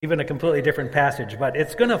even a completely different passage, but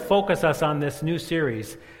it's going to focus us on this new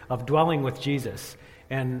series of dwelling with Jesus,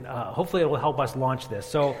 and hopefully it will help us launch this.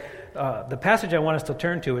 So the passage I want us to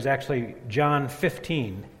turn to is actually John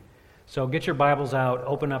 15. So get your Bibles out,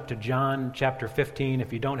 open up to John chapter 15.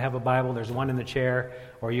 If you don't have a Bible, there's one in the chair,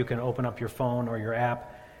 or you can open up your phone or your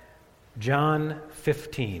app. John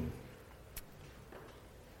 15.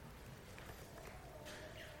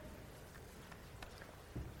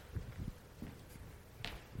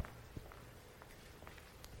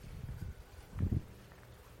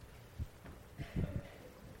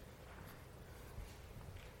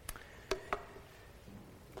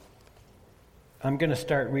 I'm going to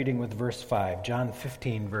start reading with verse 5, John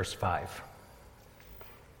 15, verse 5.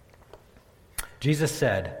 Jesus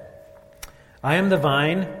said, "I am the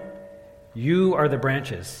vine, you are the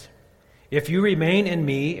branches. If you remain in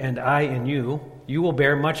me and I in you, you will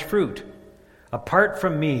bear much fruit. Apart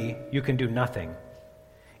from me, you can do nothing.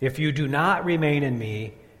 If you do not remain in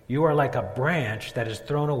me, you are like a branch that is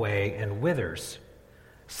thrown away and withers.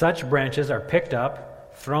 Such branches are picked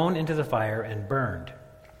up, thrown into the fire, and burned.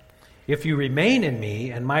 If you remain in me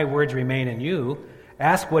and my words remain in you,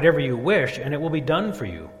 ask whatever you wish, and it will be done for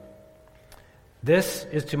you. This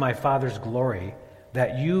is to my Father's glory,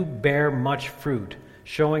 that you bear much fruit,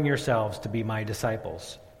 showing yourselves to be my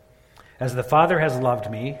disciples. As the Father has loved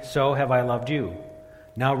me, so have I loved you.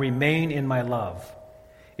 Now remain in my love.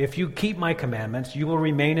 If you keep my commandments, you will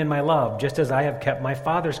remain in my love, just as I have kept my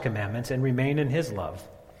Father's commandments and remain in his love.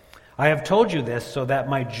 I have told you this so that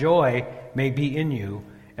my joy may be in you,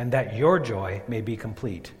 and that your joy may be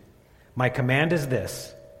complete. My command is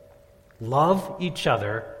this: love each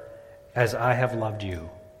other as I have loved you.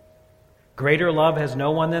 Greater love has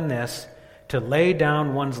no one than this, to lay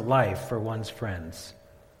down one's life for one's friends.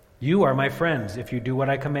 You are my friends if you do what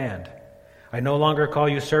I command. I no longer call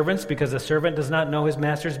you servants, because a servant does not know his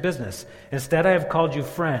master's business. Instead, I have called you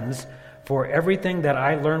friends, for everything that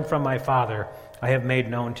I learned from my Father I have made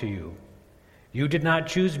known to you. You did not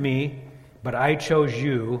choose me, but I chose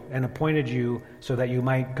you and appointed you so that you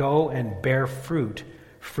might go and bear fruit,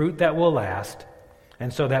 fruit that will last,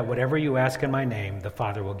 and so that whatever you ask in my name, the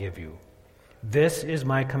Father will give you. This is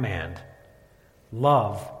my command: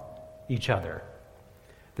 love each other."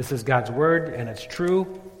 This is God's word, and it's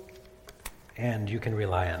true, and you can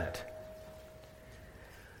rely on it.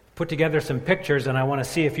 Put together some pictures, and I want to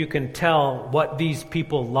see if you can tell what these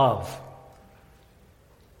people love.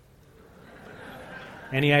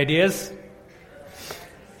 Any ideas?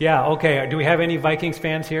 Yeah, okay. Do we have any Vikings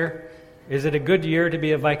fans here? Is it a good year to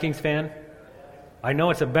be a Vikings fan? I know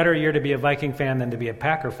it's a better year to be a Viking fan than to be a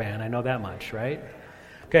Packer fan. I know that much, right?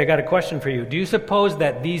 Okay, I got a question for you. Do you suppose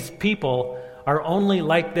that these people are only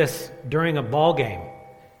like this during a ball game?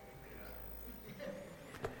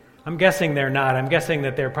 I'm guessing they're not. I'm guessing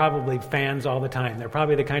that they're probably fans all the time. They're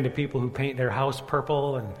probably the kind of people who paint their house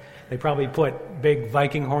purple, and they probably put big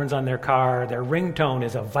Viking horns on their car. Their ringtone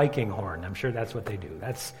is a Viking horn. I'm sure that's what they do.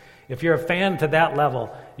 If you're a fan to that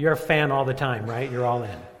level, you're a fan all the time, right? You're all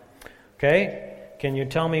in. Okay? Can you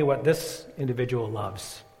tell me what this individual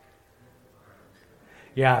loves?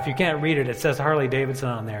 Yeah, if you can't read it, it says Harley Davidson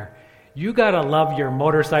on there. You got to love your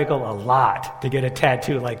motorcycle a lot to get a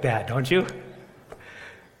tattoo like that, don't you?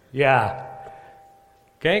 Yeah.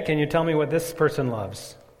 Okay, can you tell me what this person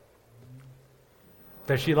loves?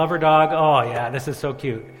 Does she love her dog? Oh, yeah, this is so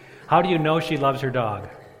cute. How do you know she loves her dog?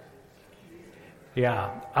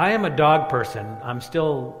 Yeah, I am a dog person. I'm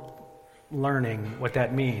still learning what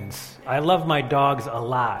that means. I love my dogs a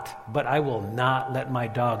lot, but I will not let my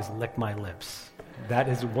dogs lick my lips. That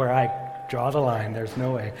is where I draw the line. There's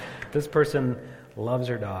no way. This person loves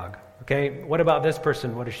her dog. Okay, what about this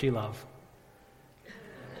person? What does she love?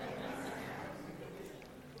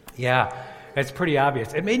 Yeah, it's pretty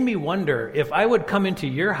obvious. It made me wonder if I would come into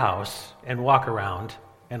your house and walk around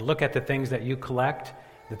and look at the things that you collect,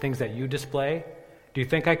 the things that you display. Do you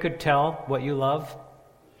think I could tell what you love?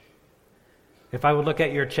 If I would look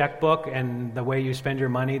at your checkbook and the way you spend your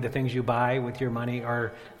money, the things you buy with your money,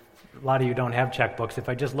 or a lot of you don't have checkbooks. If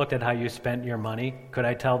I just looked at how you spent your money, could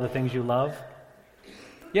I tell the things you love?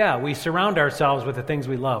 Yeah, we surround ourselves with the things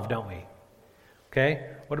we love, don't we? Okay,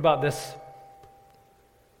 what about this?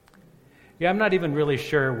 Yeah, I'm not even really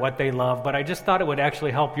sure what they love, but I just thought it would actually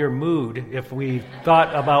help your mood if we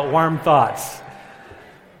thought about warm thoughts.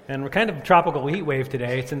 And we're kind of tropical heat wave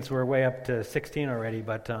today, since we're way up to 16 already,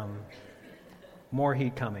 but more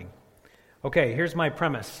heat coming. Okay, here's my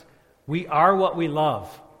premise. We are what we love.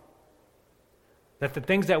 That the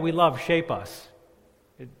things that we love shape us.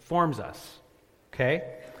 It forms us.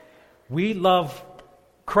 Okay? We love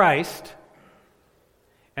Christ,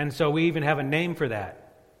 and so we even have a name for that.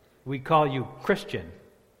 we call you Christian.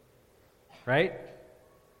 Right?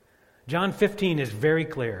 John 15 is very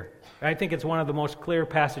clear. I think it's one of the most clear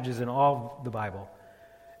passages in all the Bible.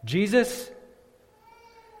 Jesus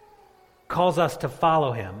calls us to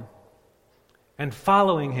follow him, and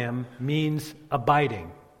following him means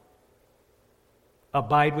abiding.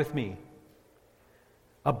 Abide with me.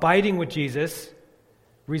 Abiding with Jesus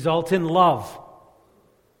results in love.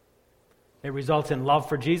 It results in love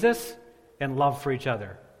for Jesus and love for each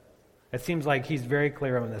other. It seems like he's very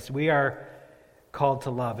clear on this. We are called to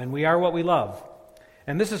love, and we are what we love.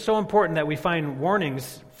 And this is so important that we find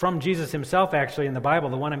warnings from Jesus himself, actually, in the Bible.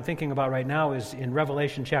 The one I'm thinking about right now is in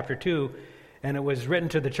Revelation chapter 2, and it was written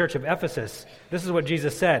to the church of Ephesus. This is what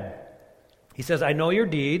Jesus said. He says, I know your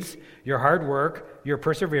deeds, your hard work, your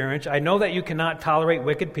perseverance. I know that you cannot tolerate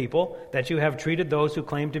wicked people, that you have treated those who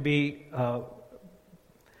claim to be,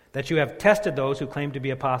 that you have tested those who claim to be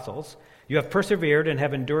apostles. You have persevered and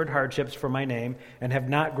have endured hardships for my name and have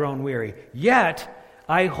not grown weary. Yet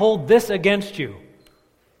I hold this against you.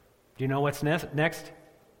 Do you know what's next?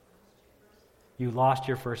 You lost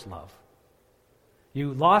your first love.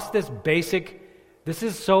 You lost this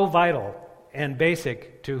is so vital and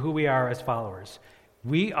basic to who we are as followers.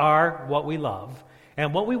 We are what we love.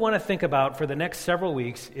 And what we want to think about for the next several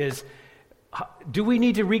weeks is, do we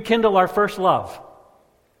need to rekindle our first love?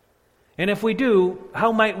 And if we do,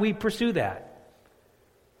 how might we pursue that?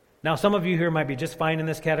 Now, some of you here might be just fine in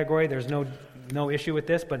this category. There's no issue with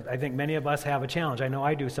this, but I think many of us have a challenge. I know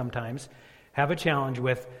I do sometimes. Have a challenge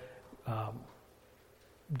with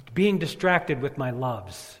being distracted with my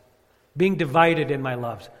loves, being divided in my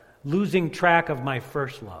loves, losing track of my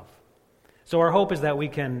first love. So our hope is that we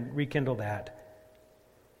can rekindle that.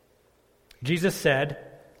 Jesus said,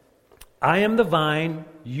 I am the vine,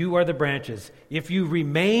 you are the branches. If you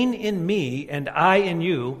remain in me and I in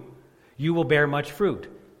you, you will bear much fruit.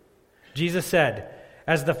 Jesus said,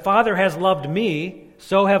 as the Father has loved me,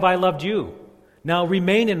 so have I loved you. Now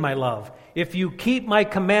remain in my love. If you keep my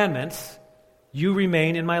commandments, you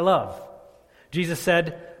remain in my love. Jesus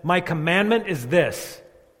said, my commandment is this: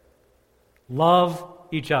 love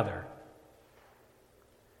each other.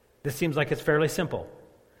 This seems like it's fairly simple.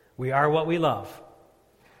 We are what we love.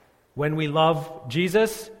 When we love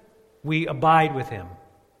Jesus, we abide with him.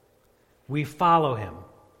 We follow him.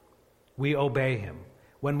 We obey him.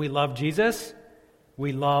 When we love Jesus,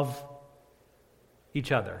 we love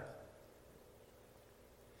each other.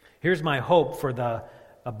 Here's my hope for the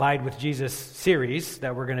Abide with Jesus series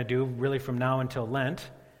that we're going to do really from now until Lent.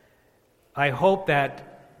 I hope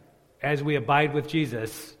that as we abide with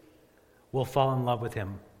Jesus, we'll fall in love with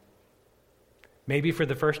him. Maybe for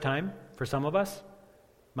the first time, for some of us,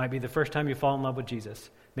 might be the first time you fall in love with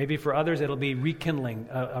Jesus. Maybe for others, it'll be rekindling,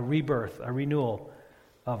 a rebirth, a renewal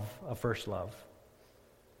of a first love.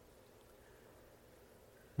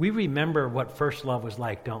 We remember what first love was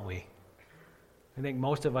like, don't we? I think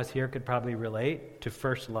most of us here could probably relate to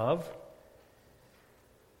first love.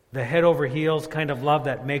 The head over heels kind of love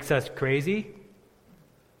that makes us crazy.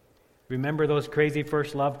 Remember those crazy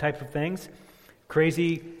first love types of things?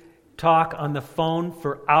 Crazy talk on the phone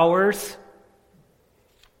for hours.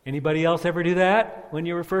 Anybody else ever do that when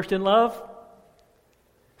you were first in love?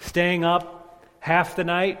 Staying up half the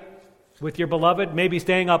night with your beloved, maybe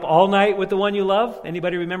staying up all night with the one you love.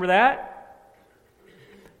 Anybody remember that?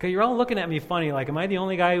 Okay, you're all looking at me funny, like, am I the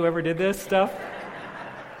only guy who ever did this stuff?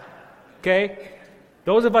 Okay?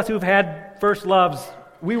 Those of us who've had first loves,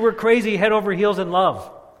 we were crazy head over heels in love.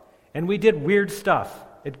 And we did weird stuff.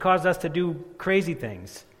 It caused us to do crazy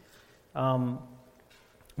things. When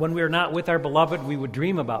we were not with our beloved, we would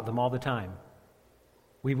dream about them all the time.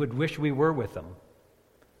 We would wish we were with them.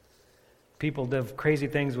 People did crazy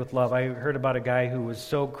things with love. I heard about a guy who was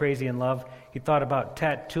so crazy in love, he thought about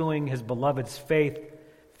tattooing his beloved's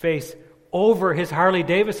face over his Harley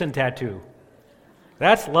Davidson tattoo.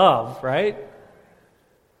 That's love, right?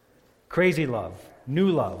 Crazy love, new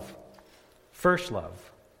love, first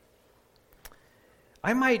love.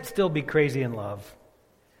 I might still be crazy in love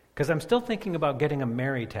because I'm still thinking about getting a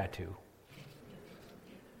Mary tattoo.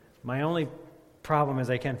 My only problem is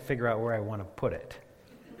I can't figure out where I want to put it.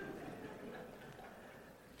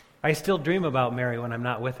 I still dream about Mary when I'm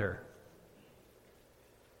not with her.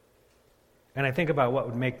 And I think about what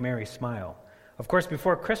would make Mary smile. Of course,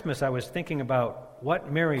 before Christmas, I was thinking about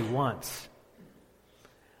what Mary wants.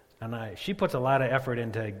 And she puts a lot of effort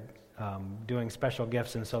into doing special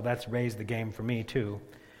gifts, and so that's raised the game for me, too.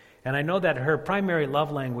 And I know that her primary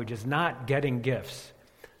love language is not getting gifts.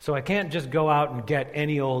 So I can't just go out and get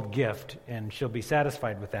any old gift, and she'll be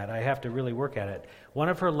satisfied with that. I have to really work at it. One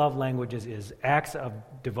of her love languages is acts of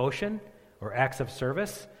devotion or acts of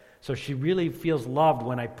service. So she really feels loved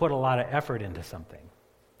when I put a lot of effort into something.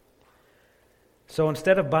 So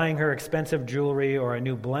instead of buying her expensive jewelry or a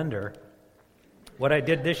new blender, what I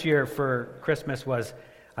did this year for Christmas was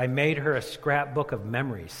I made her a scrapbook of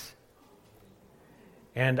memories.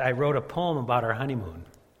 And I wrote a poem about our honeymoon,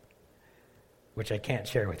 which I can't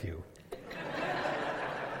share with you.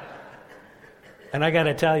 And I got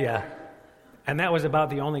to tell you, and that was about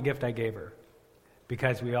the only gift I gave her,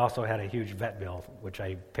 because we also had a huge vet bill, which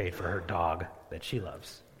I paid for her dog that she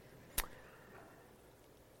loves.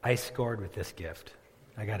 I scored with this gift.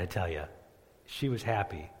 I got to tell you, she was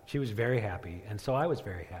happy. She was very happy, and so I was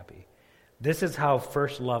very happy. This is how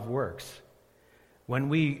first love works. When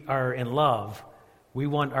we are in love, we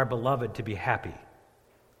want our beloved to be happy.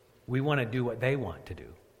 We want to do what they want to do.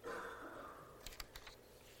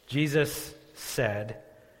 Jesus said,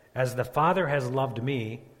 "As the Father has loved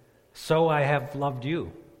me, so I have loved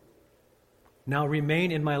you. Now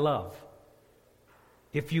remain in my love.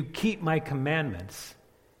 If you keep my commandments,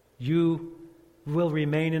 you will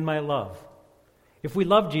remain in my love." If we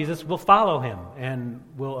love Jesus, we'll follow him, and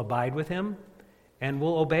we'll abide with him, and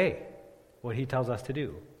we'll obey what he tells us to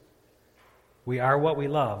do. We are what we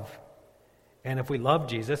love, and if we love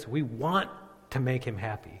Jesus, we want to make him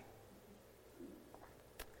happy.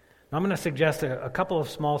 Now, I'm going to suggest a couple of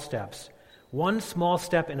small steps. One small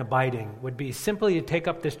step in abiding would be simply to take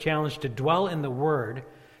up this challenge to dwell in the Word,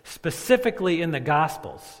 specifically in the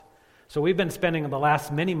Gospels. So we've been spending the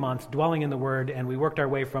last many months dwelling in the Word, and we worked our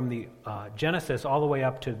way from the Genesis all the way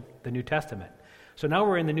up to the New Testament. So now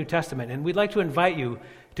we're in the New Testament, and we'd like to invite you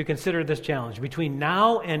to consider this challenge. Between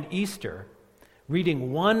now and Easter,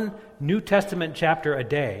 reading one New Testament chapter a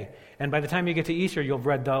day, and by the time you get to Easter, you'll have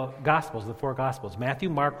read the Gospels, the four Gospels, Matthew,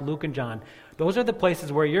 Mark, Luke, and John. Those are the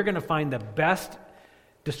places where you're going to find the best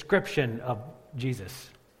description of Jesus.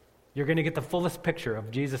 You're going to get the fullest picture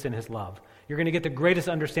of Jesus and his love. You're going to get the greatest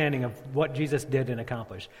understanding of what Jesus did and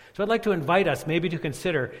accomplished. So I'd like to invite us maybe to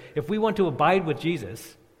consider, if we want to abide with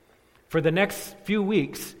Jesus, for the next few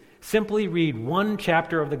weeks, simply read one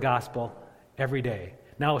chapter of the Gospel every day.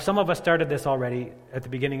 Now, some of us started this already at the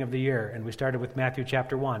beginning of the year, and we started with Matthew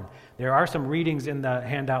chapter 1. There are some readings in the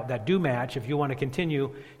handout that do match. If you want to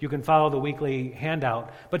continue, you can follow the weekly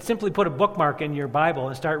handout. But simply put a bookmark in your Bible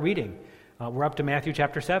and start reading. We're up to Matthew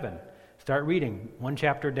chapter 7. Start reading one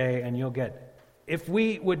chapter a day, and you'll get. If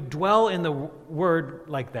we would dwell in the Word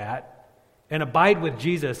like that and abide with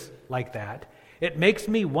Jesus like that, it makes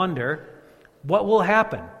me wonder what will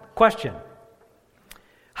happen. Question: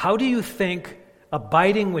 how do you think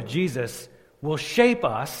abiding with Jesus will shape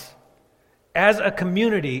us as a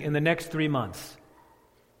community in the next 3 months?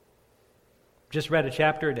 Just read a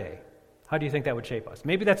chapter a day. How do you think that would shape us?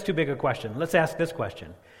 Maybe that's too big a question. Let's ask this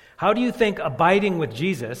question. How do you think abiding with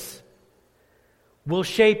Jesus will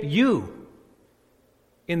shape you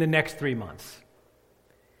in the next 3 months?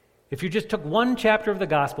 If you just took one chapter of the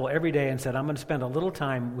gospel every day and said, I'm going to spend a little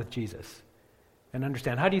time with Jesus and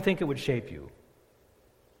understand, how do you think it would shape you?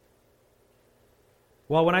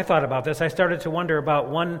 Well, when I thought about this, I started to wonder about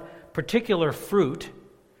one particular fruit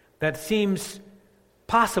that seems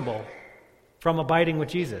possible from abiding with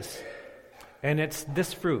Jesus. And it's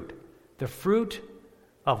this fruit, the fruit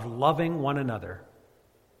of loving one another.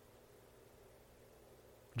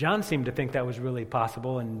 John seemed to think that was really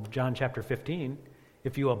possible in John chapter 15.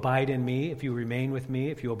 If you abide in me, if you remain with me,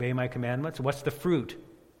 if you obey my commandments, what's the fruit?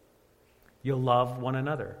 You'll love one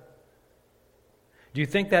another. Do you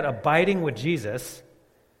think that abiding with Jesus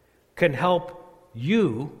can help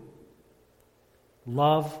you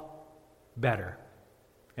love better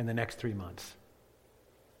in the next 3 months?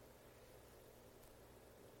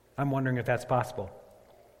 I'm wondering if that's possible.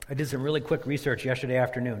 I did some really quick research yesterday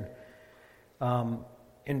afternoon.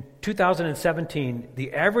 In 2017,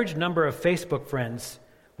 the average number of Facebook friends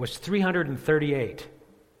was 338.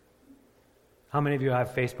 How many of you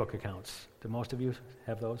have Facebook accounts? Do most of you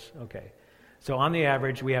have those? Okay. So on the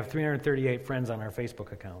average, we have 338 friends on our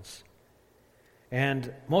Facebook accounts.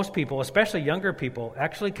 And most people, especially younger people,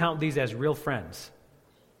 actually count these as real friends.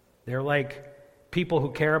 They're like people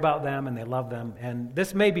who care about them and they love them. And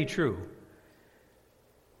this may be true.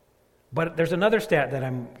 But there's another stat that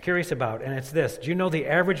I'm curious about, and it's this. Do you know the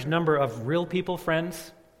average number of real people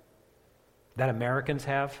friends that Americans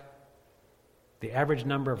have? The average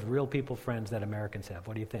number of real people friends that Americans have.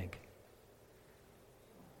 What do you think?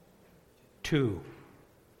 2.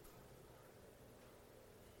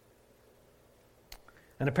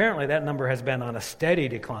 And apparently that number has been on a steady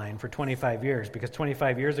decline for 25 years, because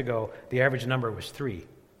 25 years ago, the average number was 3.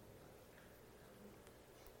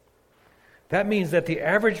 That means that the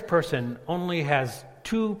average person only has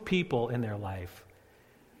 2 people in their life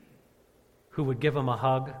who would give them a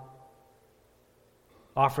hug,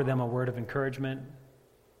 offer them a word of encouragement,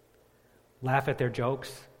 laugh at their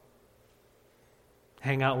jokes,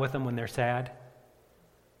 hang out with them when they're sad.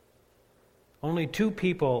 Only 2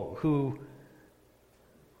 people who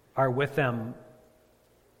are with them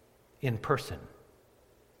in person.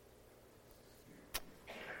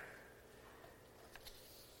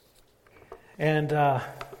 And I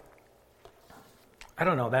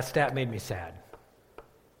don't know, that stat made me sad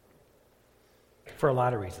for a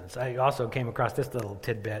lot of reasons. I also came across this little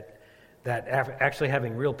tidbit that actually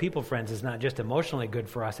having real people friends is not just emotionally good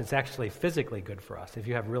for us, it's actually physically good for us if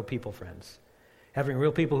you have real people friends. Having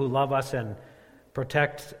real people who love us and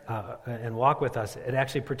protect and walk with us, it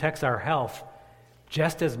actually protects our health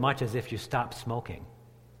just as much as if you stop smoking.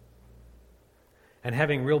 And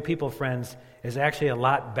having real people friends is actually a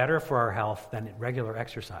lot better for our health than regular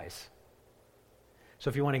exercise. So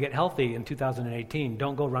if you want to get healthy in 2018,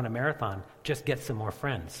 don't go run a marathon, just get some more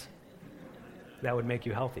friends. That would make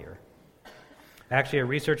you healthier. Actually, a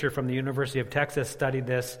researcher from the University of Texas studied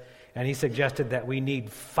this, and he suggested that we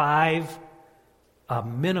need a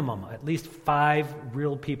minimum, at least 5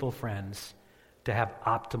 real people friends to have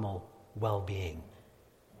optimal well-being.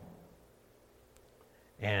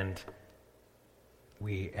 And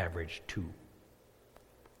we average 2.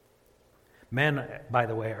 Men, by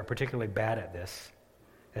the way, are particularly bad at this,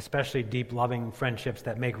 especially deep, loving friendships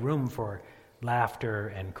that make room for laughter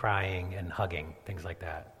and crying and hugging, things like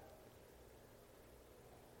that.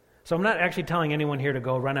 So I'm not actually telling anyone here to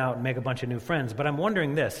go run out and make a bunch of new friends, but I'm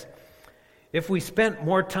wondering this. If we spent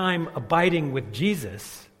more time abiding with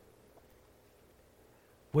Jesus,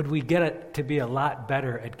 would we get it to be a lot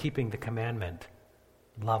better at keeping the commandment,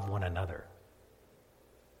 love one another?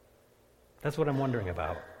 That's what I'm wondering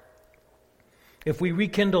about. If we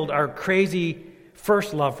rekindled our crazy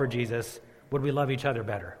first love for Jesus, would we love each other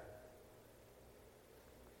better?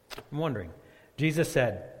 I'm wondering. Jesus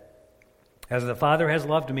said, "As the Father has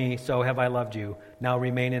loved me, so have I loved you. Now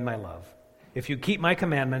remain in my love. If you keep my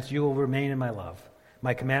commandments, you will remain in my love.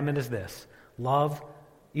 My commandment is this: love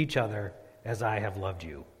each other as I have loved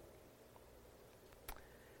you."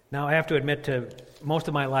 Now, I have to admit, to most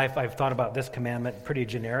of my life, I've thought about this commandment pretty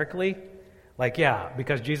generically. Like, yeah,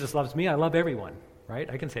 because Jesus loves me, I love everyone, right?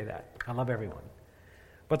 I can say that. I love everyone.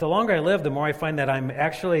 But the longer I live, the more I find that I'm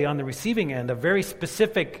actually on the receiving end of very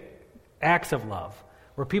specific acts of love,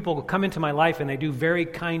 where people come into my life and they do very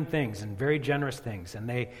kind things and very generous things, and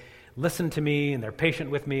they listen to me, and they're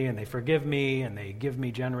patient with me, and they forgive me, and they give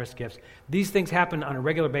me generous gifts. These things happen on a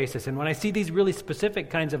regular basis, and when I see these really specific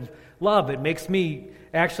kinds of love, it makes me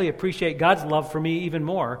actually appreciate God's love for me even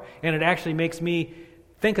more, and it actually makes me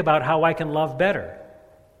think about how I can love better.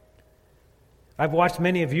 I've watched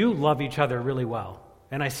many of you love each other really well,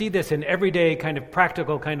 and I see this in everyday kind of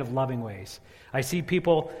practical kind of loving ways. I see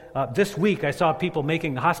people, this week I saw people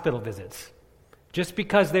making hospital visits just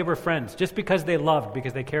because they were friends, just because they loved,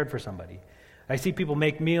 because they cared for somebody. I see people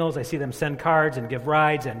make meals, I see them send cards and give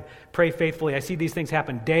rides and pray faithfully. I see these things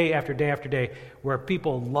happen day after day after day where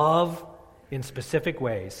people love in specific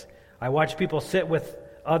ways. I watch people sit with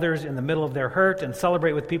others in the middle of their hurt and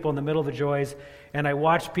celebrate with people in the middle of the joys, and I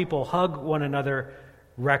watch people hug one another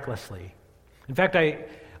recklessly. In fact,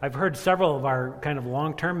 I've heard several of our kind of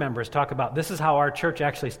long-term members talk about this is how our church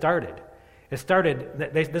actually started. It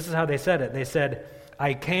started, this is how they said it. They said,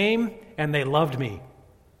 "I came and they loved me."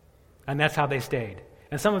 And that's how they stayed.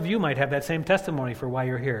 And some of you might have that same testimony for why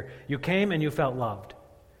you're here. You came and you felt loved.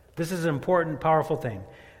 This is an important, powerful thing.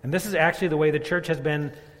 And this is actually the way the church has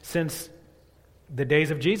been since the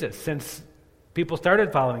days of Jesus, since people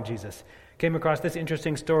started following Jesus. Came across this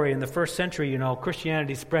interesting story. In the first century,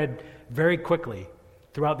 Christianity spread very quickly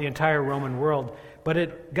throughout the entire Roman world, but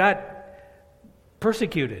it got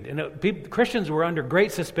persecuted, and Christians were under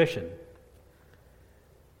great suspicion.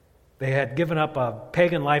 They had given up a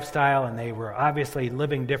pagan lifestyle, and they were obviously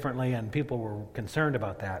living differently, and people were concerned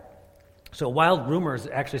about that. So wild rumors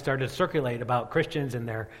actually started to circulate about Christians and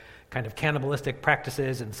their kind of cannibalistic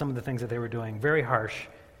practices and some of the things that they were doing, very harsh.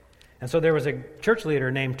 And so there was a church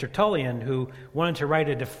leader named Tertullian who wanted to write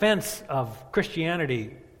a defense of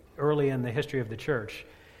Christianity early in the history of the church.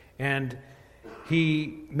 And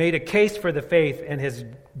he made a case for the faith, and his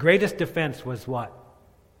greatest defense was what?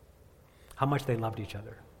 How much they loved each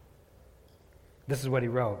other. This is what he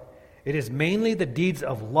wrote. "It is mainly the deeds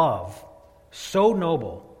of love, so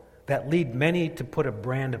noble, that lead many to put a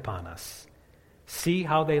brand upon us. See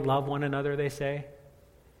how they love one another," they say.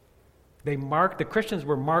 The Christians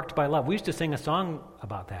were marked by love. We used to sing a song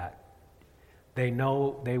about that. They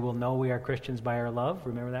will know we are Christians by our love.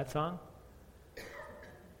 Remember that song?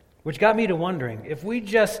 Which got me to wondering, if we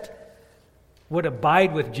just would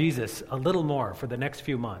abide with Jesus a little more for the next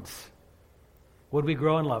few months, would we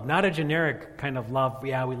grow in love? Not a generic kind of love,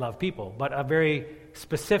 yeah, we love people, but a very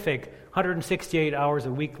specific 168 hours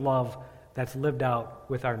a week love that's lived out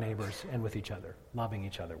with our neighbors and with each other, loving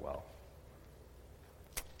each other well.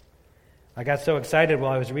 I got so excited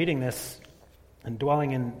while I was reading this and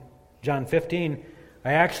dwelling in John 15,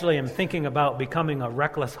 I actually am thinking about becoming a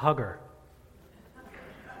reckless hugger.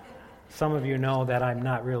 Some of you know that I'm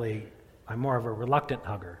more of a reluctant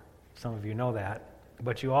hugger. Some of you know that.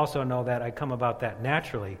 But you also know that I come about that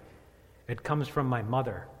naturally. It comes from my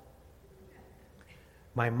mother.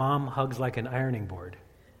 My mom hugs like an ironing board.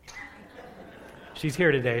 She's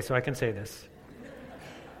here today, so I can say this.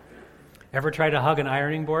 Ever try to hug an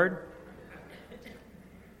ironing board?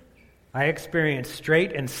 I experience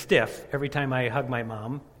straight and stiff every time I hug my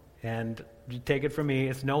mom, and you take it from me,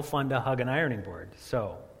 it's no fun to hug an ironing board.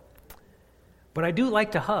 But I do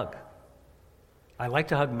like to hug. I like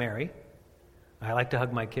to hug Mary. I like to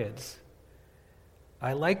hug my kids.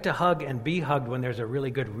 I like to hug and be hugged when there's a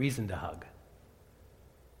really good reason to hug.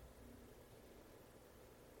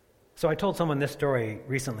 So I told someone this story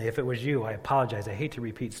recently. If it was you, I apologize. I hate to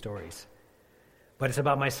repeat stories. But it's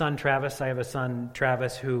about my son, Travis. I have a son,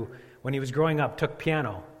 Travis, who, when he was growing up, took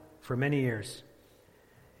piano for many years.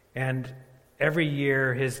 And every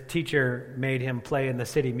year, his teacher made him play in the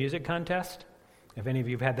city music contest. If any of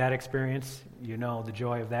you have had that experience, you know the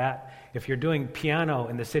joy of that. If you're doing piano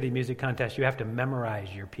in the city music contest, you have to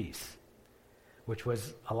memorize your piece, which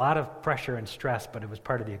was a lot of pressure and stress, but it was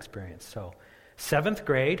part of the experience. So, 7th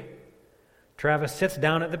grade, Travis sits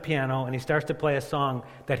down at the piano and he starts to play a song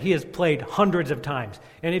that he has played hundreds of times.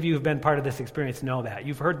 Any of you who've been part of this experience know that.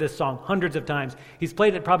 You've heard this song hundreds of times. He's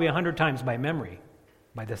played it probably 100 times by memory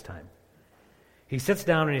by this time. He sits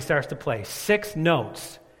down and he starts to play 6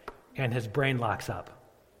 notes, and his brain locks up.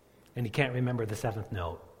 And he can't remember the 7th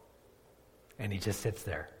note. And he just sits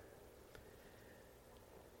there.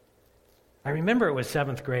 I remember it was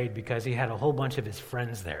 7th grade because he had a whole bunch of his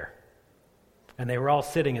friends there. And they were all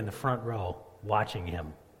sitting in the front row watching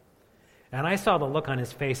him. And I saw the look on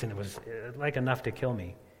his face, and it was like enough to kill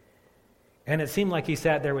me. And it seemed like he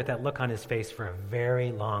sat there with that look on his face for a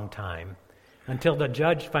very long time, until the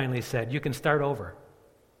judge finally said, "You can start over."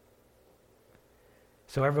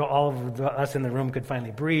 So all of us in the room could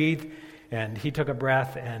finally breathe, and he took a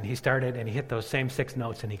breath, and he started, and he hit those same 6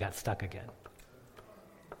 notes, and he got stuck again.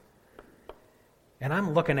 And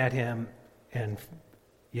I'm looking at him, and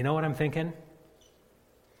you know what I'm thinking?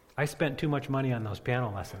 I spent too much money on those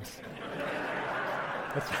piano lessons.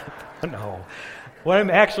 No. What I'm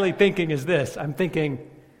actually thinking is this. I'm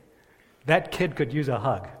thinking, that kid could use a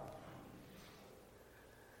hug.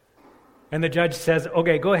 And the judge says,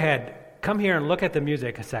 "Okay, go ahead. Come here and look at the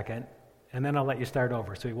music a second, and then I'll let you start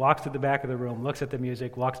over." So he walks to the back of the room, looks at the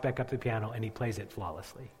music, walks back up to the piano, and he plays it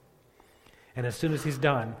flawlessly. And as soon as he's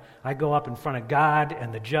done, I go up in front of God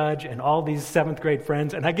and the judge and all these 7th grade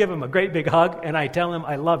friends, and I give him a great big hug, and I tell him,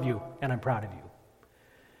 "I love you, and I'm proud of you."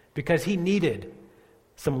 Because he needed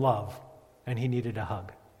some love, and he needed a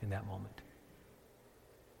hug in that moment.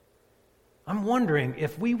 I'm wondering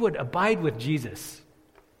if we would abide with Jesus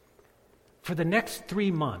for the next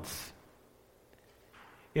 3 months,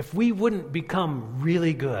 if we wouldn't become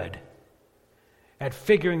really good at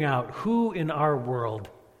figuring out who in our world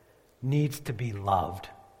needs to be loved,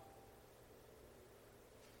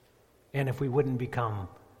 and if we wouldn't become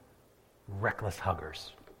reckless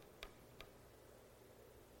huggers.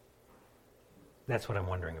 That's what I'm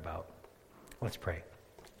wondering about. Let's pray.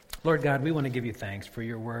 Lord God, we want to give you thanks for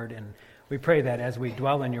your word, and we pray that as we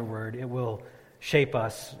dwell in your word, it will shape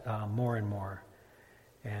us more and more.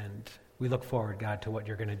 And we look forward, God, to what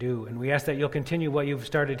you're going to do. And we ask that you'll continue what you've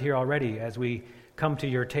started here already as we come to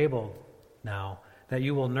your table now, that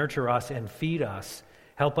you will nurture us and feed us.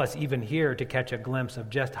 Help us even here to catch a glimpse of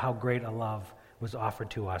just how great a love was offered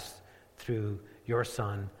to us through your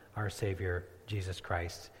Son, our Savior, Jesus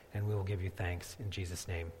Christ. And we will give you thanks in Jesus'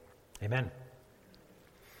 name. Amen.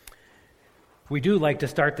 We do like to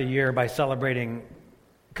start the year by celebrating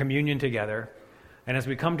communion together. And as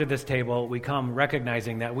we come to this table, we come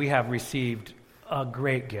recognizing that we have received a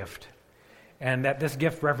great gift, and that this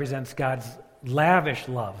gift represents God's lavish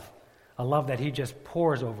love, a love that he just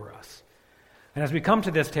pours over us. And as we come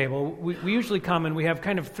to this table, we usually come and we have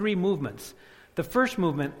kind of 3 movements. The first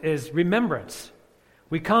movement is remembrance.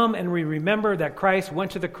 We come and we remember that Christ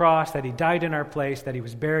went to the cross, that he died in our place, that he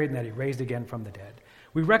was buried, and that he raised again from the dead.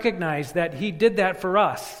 We recognize that he did that for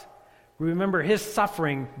us. We remember his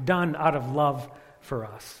suffering done out of love for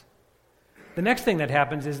us. The next thing that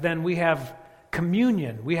happens is then we have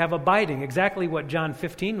communion. We have abiding, exactly what John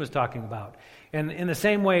 15 was talking about. And in the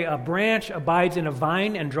same way, a branch abides in a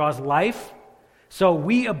vine and draws life, so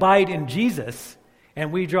we abide in Jesus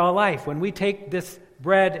and we draw life. When we take this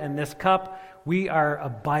bread and this cup, we are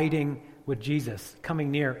abiding with Jesus,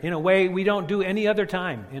 coming near in a way we don't do any other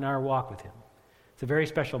time in our walk with him. It's a very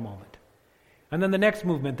special moment. And then the next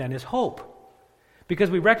movement then is hope. Because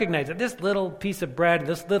we recognize that this little piece of bread,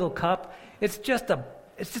 this little cup, it's just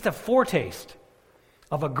a foretaste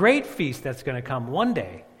of a great feast that's going to come one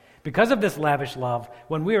day because of this lavish love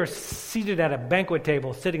when we are seated at a banquet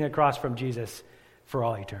table sitting across from Jesus for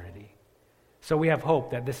all eternity. So we have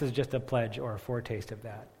hope that this is just a pledge or a foretaste of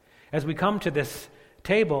that. As we come to this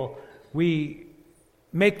table, we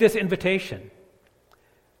make this invitation.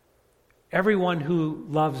 Everyone who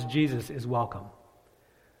loves Jesus is welcome.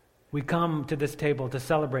 We come to this table to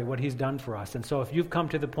celebrate what he's done for us. And so if you've come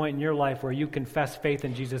to the point in your life where you confess faith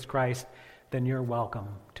in Jesus Christ, then you're welcome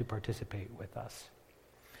to participate with us.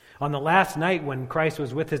 On the last night when Christ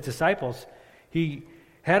was with his disciples, he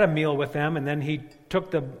had a meal with them, and then he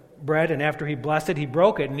took the bread, and after he blessed it, he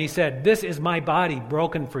broke it, and he said, "This is my body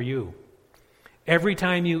broken for you. Every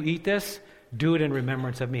time you eat this, do it in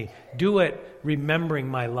remembrance of me. Do it remembering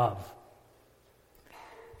my love."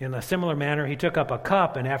 In a similar manner, he took up a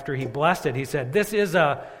cup, and after he blessed it, he said, "This is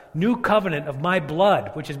a new covenant of my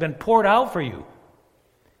blood, which has been poured out for you."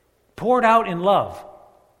 Poured out in love.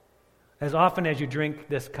 As often as you drink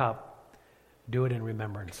this cup, do it in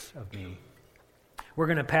remembrance of me. We're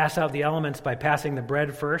going to pass out the elements by passing the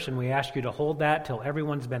bread first, and we ask you to hold that till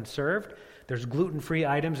everyone's been served. There's gluten-free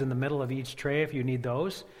items in the middle of each tray if you need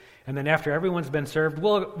those. And then after everyone's been served,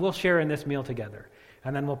 we'll share in this meal together.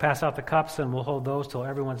 And then we'll pass out the cups, and we'll hold those till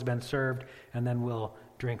everyone's been served, and then we'll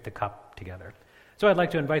drink the cup together. So I'd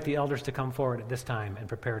like to invite the elders to come forward at this time and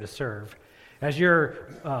prepare to serve. As you're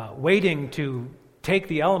waiting to take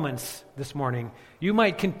the elements this morning, you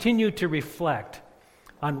might continue to reflect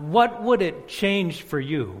on what would it change for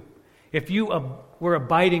you if you were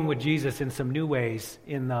abiding with Jesus in some new ways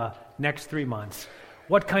in the next 3 months.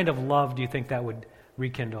 What kind of love do you think that would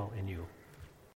rekindle in you?